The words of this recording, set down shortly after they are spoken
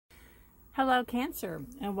Hello Cancer,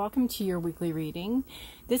 and welcome to your weekly reading.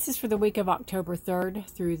 This is for the week of October 3rd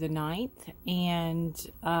through the 9th, and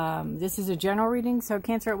this is a general reading, so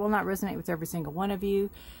Cancer, it will not resonate with every single one of you.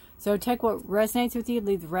 So take what resonates with you,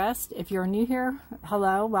 leave the rest. If you're new here,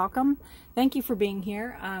 hello, welcome. Thank you for being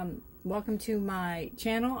here. Welcome to my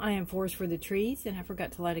channel. I am Forest for the Trees, and I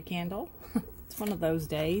forgot to light a candle. It's one of those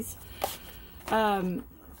days.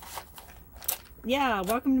 Yeah,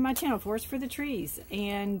 welcome to my channel, Forest for the Trees,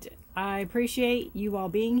 and I appreciate you all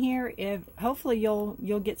being here. Hopefully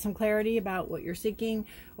you'll get some clarity about what you're seeking,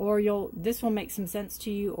 or this will make some sense to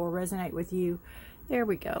you or resonate with you. There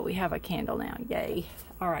we go. We have a candle now. Yay.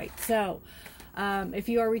 All right. So, if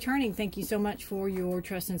you are returning, thank you so much for your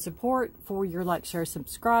trust and support, for your like, share,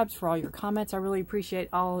 subscribes, for all your comments. I really appreciate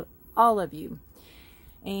all of you.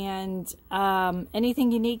 And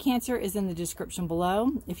anything you need, Cancer, is in the description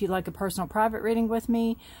below. If you'd like a personal private reading with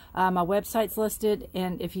me, my website's listed,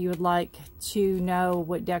 and if you would like to know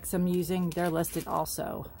what decks I'm using, they're listed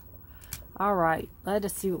also. All right, let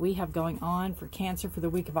us see what we have going on for Cancer for the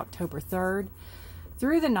week of October 3rd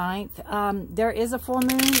through the 9th. There is a full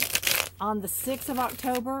moon on the 6th of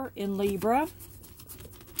October in Libra.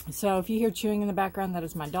 So if you hear chewing in the background, that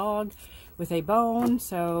is my dog with a bone.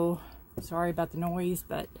 So sorry about the noise,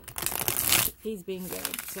 but he's being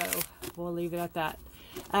good, so we'll leave it at that.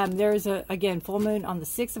 There is again, full moon on the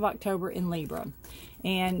 6th of October in Libra,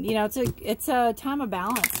 and you know, it's a time of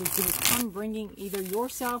balance. It's a time of bringing either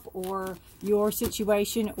yourself or your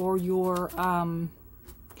situation or your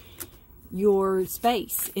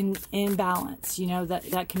space in balance. You know,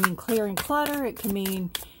 that can mean clearing clutter. It can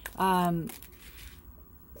mean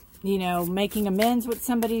you know, making amends with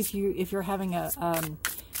somebody if you're having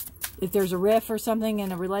if there's a rift or something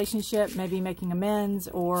in a relationship, maybe making amends,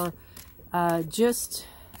 or just,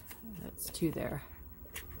 that's two there.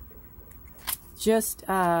 Just,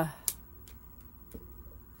 yeah,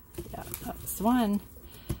 that's one.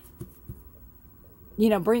 You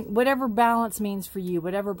know, bring whatever balance means for you,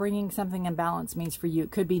 whatever bringing something in balance means for you. It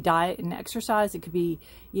could be diet and exercise. It could be,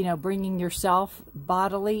 you know, bringing yourself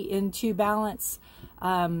bodily into balance.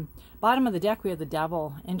 Bottom of the deck, we have the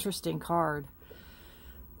Devil. Interesting card.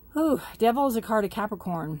 Ooh, Devil is a card of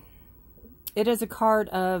Capricorn. It is a card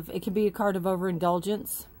of, it can be a card of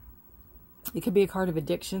overindulgence. It could be a card of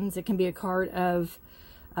addictions. It can be a card of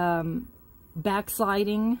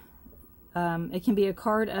backsliding. It can be a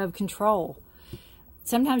card of control.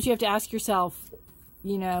 Sometimes you have to ask yourself,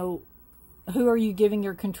 you know, who are you giving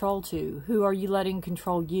your control to? Who are you letting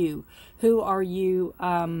control you? Who are you,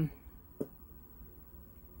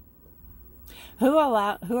 Who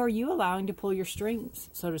are you allowing to pull your strings,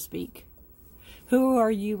 so to speak? Who are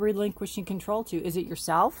you relinquishing control to? Is it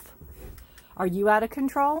yourself? Are you out of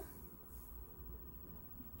control?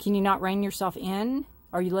 Can you not rein yourself in?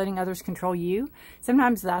 Are you letting others control you?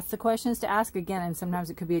 Sometimes that's the questions to ask again, and sometimes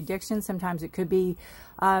it could be addiction. Sometimes it could be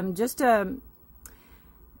just a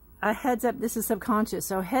heads up. This is subconscious.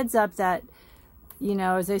 So heads up that, you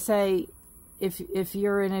know, as they say, if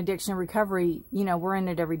you're in addiction recovery, you know, we're in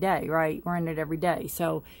it every day, right? We're in it every day.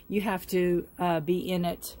 So you have to be in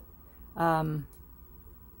it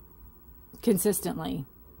consistently.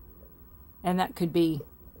 And that could be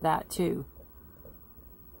that too.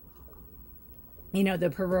 You know, the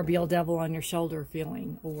proverbial devil on your shoulder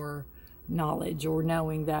feeling, or knowledge, or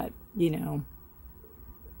knowing that, you know,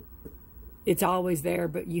 it's always there,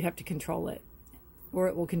 but you have to control it, or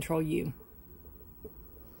it will control you.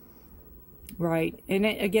 Right. And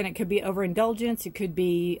again, it could be overindulgence. It could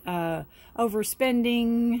be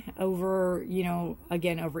overspending, you know,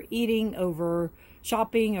 again, overeating, over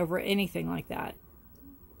shopping, over anything like that.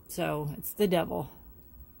 So it's the devil.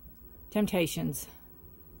 Temptations.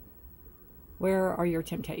 Where are your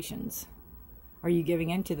temptations? Are you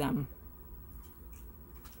giving in to them?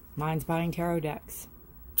 Mine's buying tarot decks.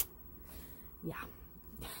 Yeah.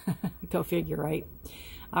 Go figure, right?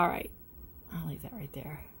 All right. I'll leave that right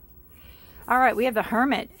there. All right, we have the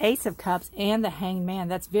Hermit, Ace of Cups, and the Hangman.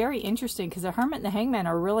 That's very interesting because the Hermit and the Hangman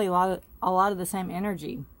are really a lot of the same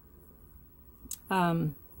energy.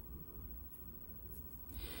 The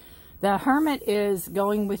Hermit is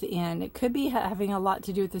going within. It could be having a lot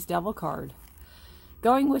to do with this Devil card.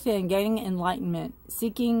 Going within, gaining enlightenment,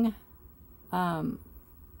 seeking it's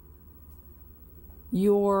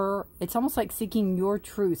almost like seeking your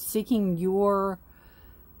truth, seeking your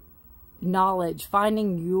knowledge,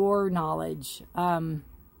 finding your knowledge.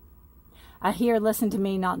 I hear, listen to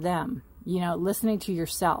me, not them. You know, listening to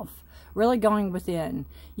yourself, really going within.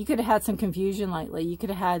 You could have had some confusion lately. You could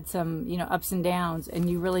have had some, you know, ups and downs, and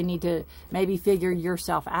you really need to maybe figure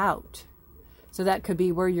yourself out. So that could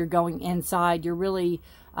be where you're going inside. You're really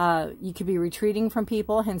You could be retreating from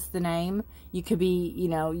people, hence the name. You could be, you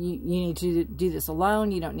know, you need to do this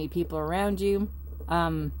alone. You don't need people around you.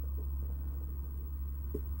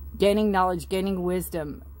 Gaining knowledge, gaining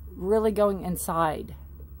wisdom, really going inside.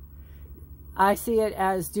 I see it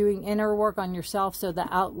as doing inner work on yourself so the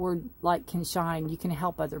outward light can shine. You can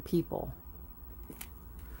help other people.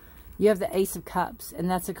 You have the Ace of Cups, and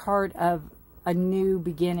that's a card of a new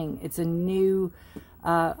beginning. It's a new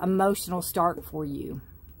emotional start for you.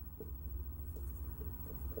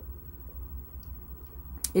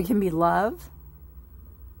 It can be love.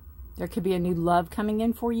 There could be a new love coming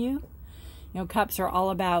in for you. You know, cups are all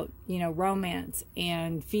about, you know, romance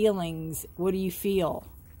and feelings. What do you feel?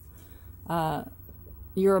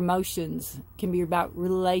 Your emotions can be about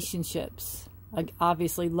relationships. Like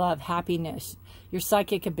obviously love, happiness, your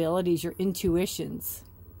psychic abilities, your intuitions,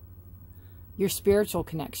 your spiritual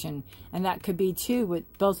connection. And that could be too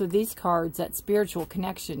with both of these cards, that spiritual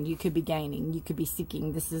connection you could be gaining, you could be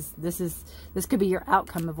seeking. This could be your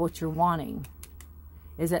outcome of what you're wanting,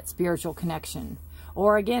 is that spiritual connection.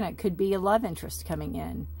 Or again, it could be a love interest coming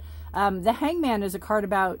in. The Hangman is a card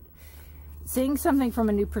about seeing something from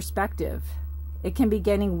a new perspective. It can be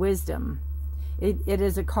gaining wisdom. It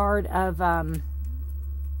is a card of, I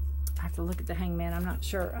have to look at the Hangman. I'm not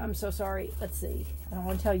sure. I'm so sorry. Let's see. I don't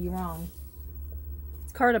want to tell you wrong.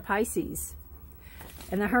 It's a card of Pisces.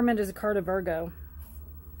 And the Hermit is a card of Virgo.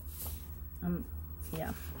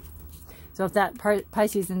 Yeah. So if that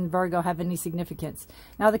Pisces and Virgo have any significance.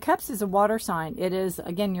 Now the Cups is a water sign. It is,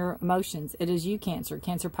 again, your emotions. It is you, Cancer,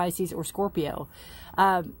 Pisces, or Scorpio.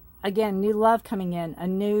 Again, new love coming in. A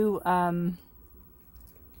new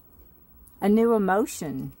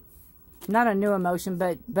emotion. Not a new emotion,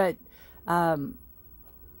 but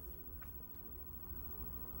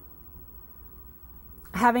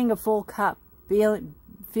having a full cup.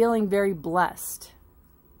 Feeling very blessed.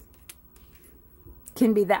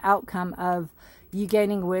 Can be the outcome of you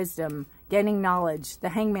gaining wisdom, gaining knowledge. The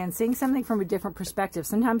Hangman, seeing something from a different perspective.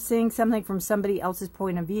 Sometimes seeing something from somebody else's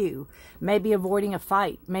point of view. Maybe avoiding a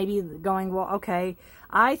fight. Maybe going, well, okay,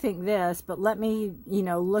 I think this, but let me, you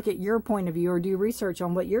know, look at your point of view or do research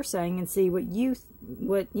on what you're saying and see what you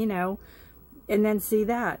know, and then see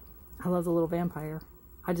that. I love the little vampire.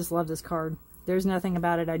 I just love this card. There's nothing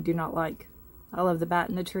about it I do not like. I love the bat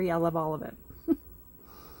in the tree. I love all of it.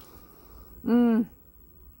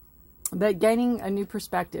 But gaining a new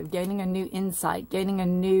perspective, gaining a new insight, gaining a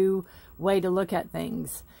new way to look at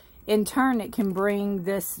things. In turn, it can bring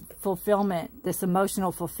this fulfillment, this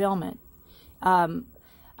emotional fulfillment.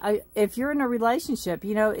 If you're in a relationship,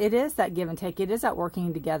 you know, it is that give and take. It is that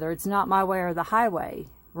working together. It's not my way or the highway,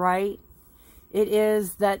 right? It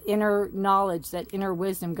is that inner knowledge, that inner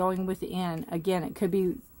wisdom going within. Again, it could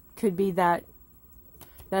be that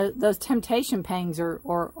those temptation pangs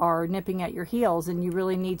are nipping at your heels, and you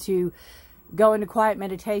really need to go into quiet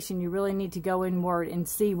meditation. You really need to go inward and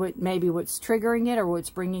see what's triggering it or what's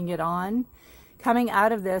bringing it on. Coming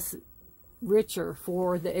out of this richer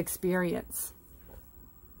for the experience.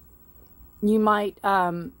 You might,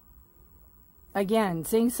 again,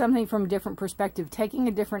 seeing something from a different perspective, taking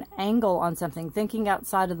a different angle on something, thinking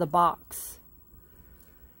outside of the box.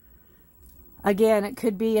 Again, it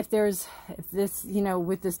could be if this, you know,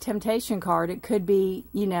 with this temptation card, it could be,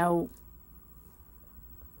 you know,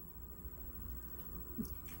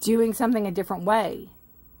 doing something a different way.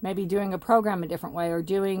 Maybe doing a program a different way, or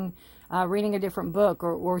doing, reading a different book,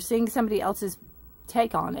 or seeing somebody else's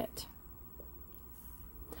take on it.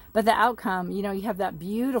 But the outcome, you know, you have that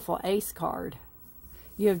beautiful Ace card.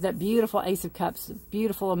 You have that beautiful Ace of Cups,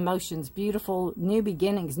 beautiful emotions, beautiful new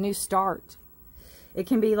beginnings, new start. It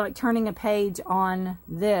can be like turning a page on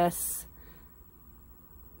this,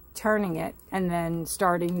 turning it, and then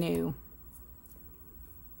starting new.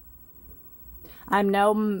 I'm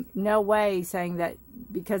no way saying that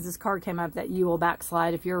because this card came up that you will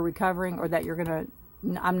backslide if you're recovering, or that you're going to...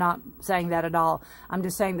 I'm not saying that at all. I'm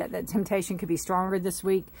just saying that temptation could be stronger this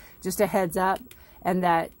week. Just a heads up. And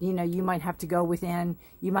that, you know, you might have to go within.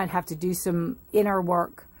 You might have to do some inner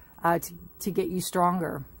work to get you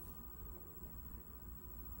stronger.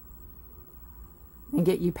 And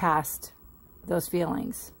get you past those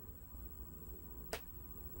feelings.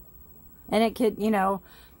 And it could, you know,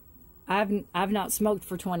 I've not smoked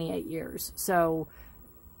for 28 years. So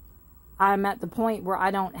I'm at the point where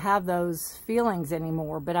I don't have those feelings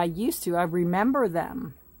anymore. But I used to. I remember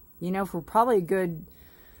them, you know, for probably a good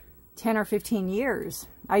 10 or 15 years.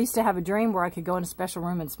 I used to have a dream where I could go in a special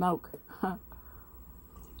room and smoke.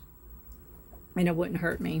 And it wouldn't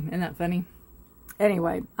hurt me. Isn't that funny?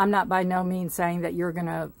 Anyway, I'm not by no means saying that you're going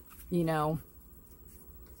to, you know,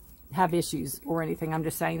 have issues or anything. I'm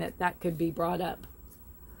just saying that that could be brought up.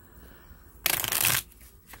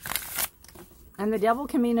 And the devil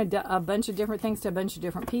can mean a bunch of different things to a bunch of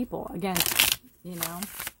different people. Again, you know.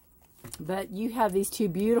 But you have these two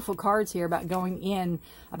beautiful cards here about going in,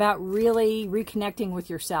 about really reconnecting with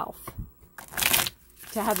yourself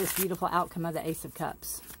to have this beautiful outcome of the Ace of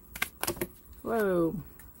Cups. Whoa,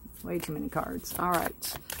 way too many cards. All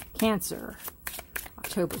right, Cancer,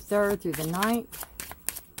 October 3rd through the 9th.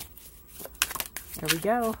 There we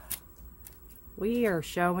go. We are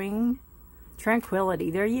showing tranquility.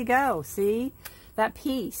 There you go. See? That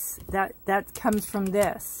peace that comes from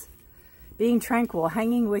this. Being tranquil,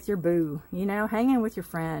 hanging with your boo, you know, hanging with your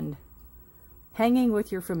friend, hanging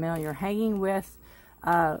with your familiar, hanging with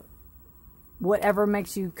whatever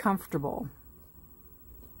makes you comfortable.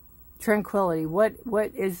 Tranquility.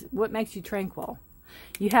 What makes you tranquil?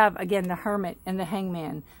 You have, again, the Hermit and the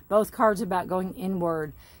Hangman. Both cards about going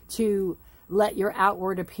inward to let your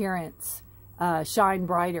outward appearance shine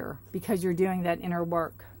brighter because you're doing that inner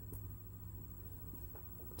work.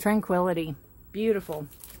 Tranquility. Beautiful.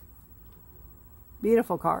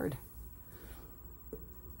 Beautiful card.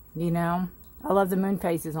 You know, I love the moon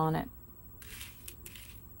phases on it.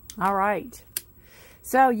 All right.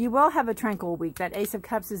 So you will have a tranquil week. That Ace of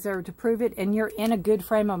Cups is there to prove it, and you're in a good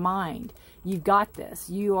frame of mind. You've got this.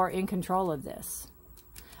 You are in control of this.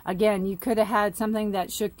 Again, you could have had something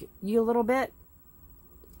that shook you a little bit,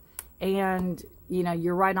 and, you know,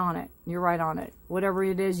 you're right on it. You're right on it. Whatever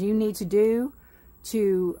it is you need to do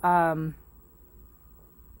to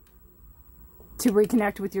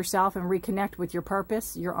reconnect with yourself and reconnect with your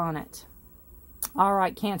purpose, you're on it. All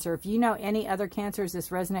right, Cancer. If you know any other Cancers this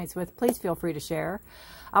resonates with, please feel free to share.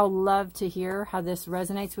 I would love to hear how this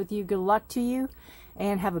resonates with you. Good luck to you,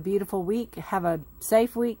 and have a beautiful week. Have a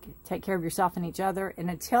safe week. Take care of yourself and each other. And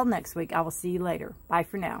until next week, I will see you later. Bye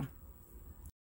for now.